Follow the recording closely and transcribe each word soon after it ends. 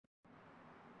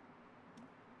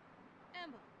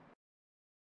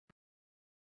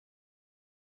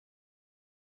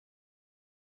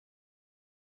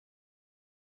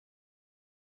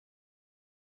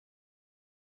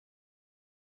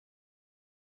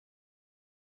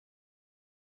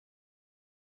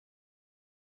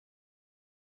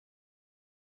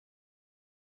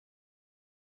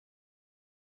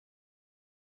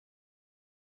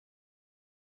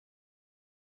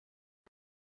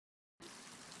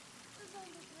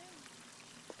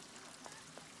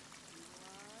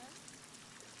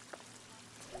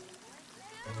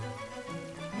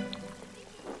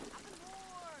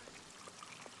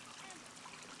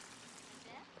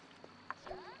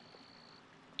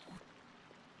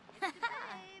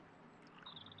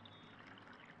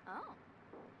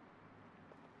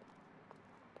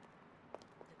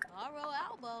Barrow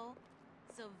elbow.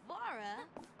 Savara.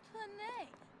 Panay.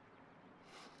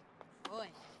 Roy.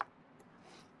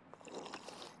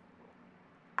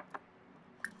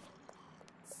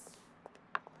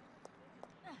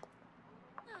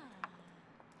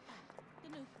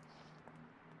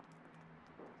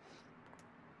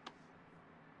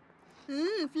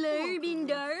 Fleur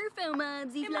binder,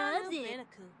 filmadzi flavzi.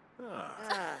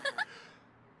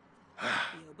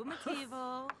 Yoba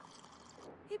Mativo.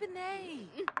 Hibanay.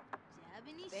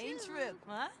 Bain trip,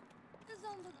 huh?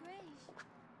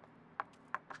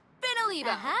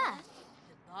 Benaliba.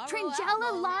 Tringella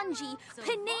longi,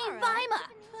 Panay vima.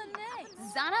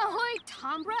 Zana hoy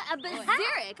tombra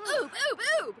abazirik.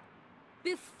 Oob.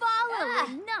 Bifala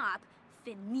lenop,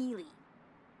 finili.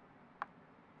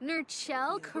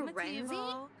 Nurchel Karenzi?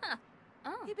 Huh.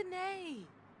 Oh. Hibanay.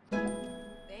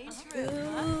 Bain trip,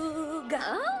 huh?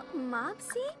 Oh,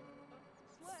 Mopsy?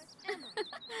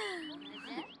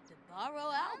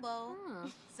 Barrow elbow.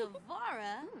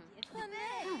 Savara.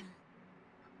 Panay.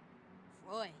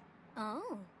 Roy.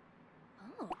 Oh.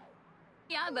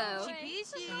 Yabo.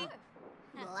 Chipishi.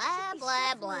 Blah,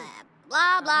 blah, blah.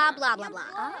 Blah, blah, blah, blah,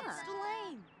 blah.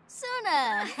 Delane.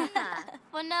 Suna.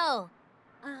 For no.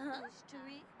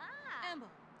 Tari. Embo.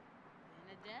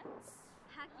 Benedette.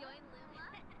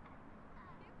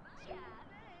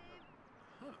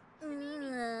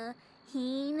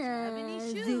 Hina. Ebony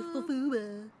Zifufuba.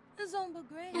 Zomba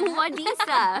Gray.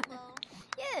 Wadisa.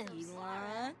 Yes.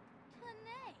 Lauren.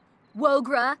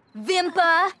 Wogra.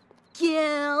 Vimpa.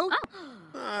 Gil.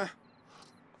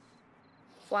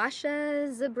 Washa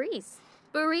Zabris.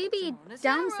 Baribi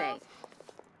Danse.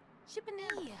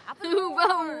 Chipania. Uba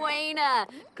Wayna.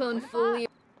 Confuli.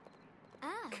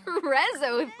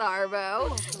 Crezo Tharbo.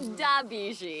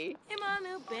 Dabishi.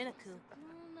 Imanu Benaku.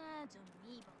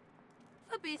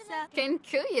 Fabisa.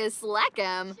 Kenkuyas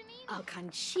Lekam. Oh,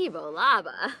 Conchivo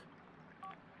Laba.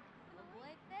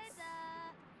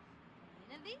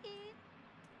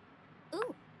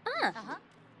 Ooh. Uh-huh.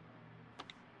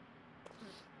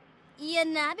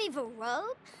 Yanabi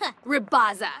Varob?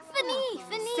 Ribaza. Fini.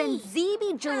 Senzibi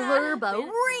Jalurba.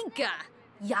 Rinka.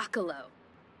 Yakalo.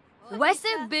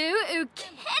 Wesabu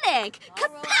Ukinik.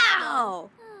 Kapow.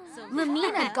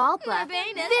 Lamina Galpa.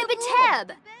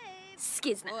 Vibiteb.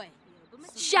 Skizna.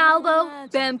 Shalbo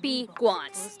Bempi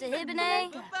Guants.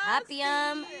 Stahibane.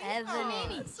 Hapium.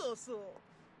 Evane.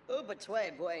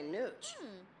 Ubatwe boy nooch.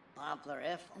 Pompler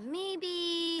if.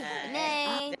 Maybe.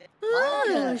 Nay.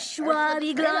 Ooh,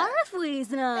 Schwabi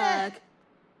Glarfweesnak.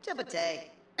 Chipate.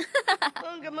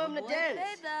 Unga mum na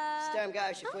dance. Stem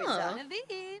guy shafwisa.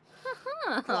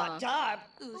 Clock darb.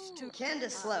 Kenda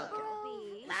sloka.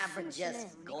 Labra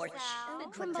gorch.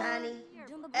 Quatani.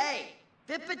 Hey,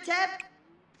 Vipatep.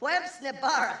 Webs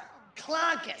Nebara.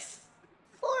 Clonkus.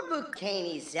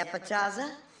 Forbukani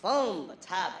Zepataza. Foam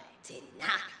Batabe.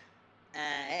 Tinak.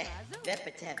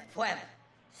 Vipatep Web.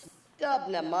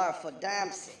 Dubna Marfo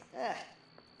Damsi.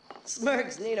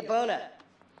 Smurgs Nina Bona.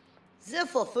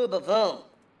 Ziffle Fuba Voom.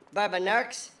 Barba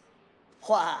Narks.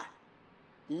 Hwa.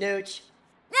 Nooch.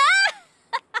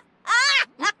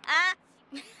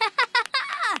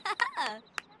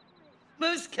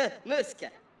 Muska.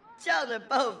 Chalder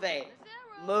Bove.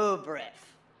 Moobriff.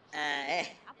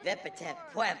 Vipatep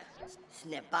Web.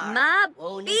 Snebar. Ma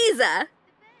Biza.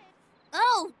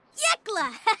 Oh, Yekla.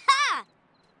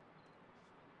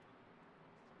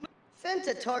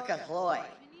 Finta Torka Hloy.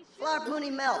 Flarp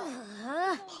Mooney Mel.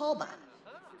 Hoba.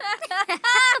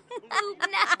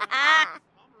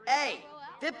 Hey,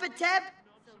 Vipatep,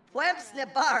 Webs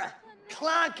Nebara,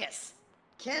 Clonkus,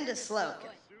 Kenda Sloka,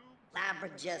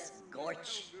 Labrajas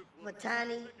Gorch,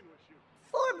 Matani,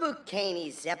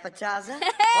 Forbukani Zepataza,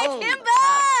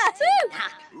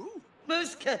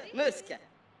 Muska,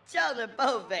 Chalder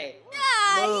Bove,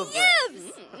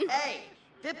 Hey,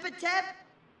 Vipatep,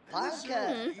 Parka,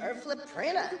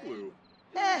 Erfliprina.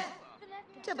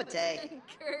 Tipate.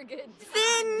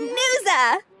 Finuza.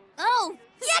 Oh,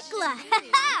 Yekla.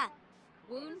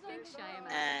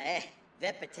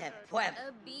 Vipatep Web,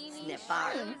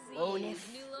 Snipar, Onif,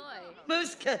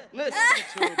 Muska,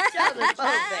 Chalder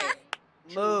Bove,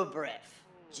 Moobriff,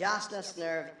 Josna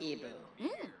Snerv Ibu,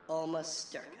 Oma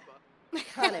Sturka,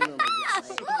 Honeymoon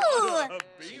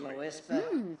Shima Whisper,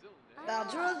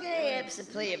 Valdruga Ipsa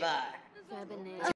Plebar.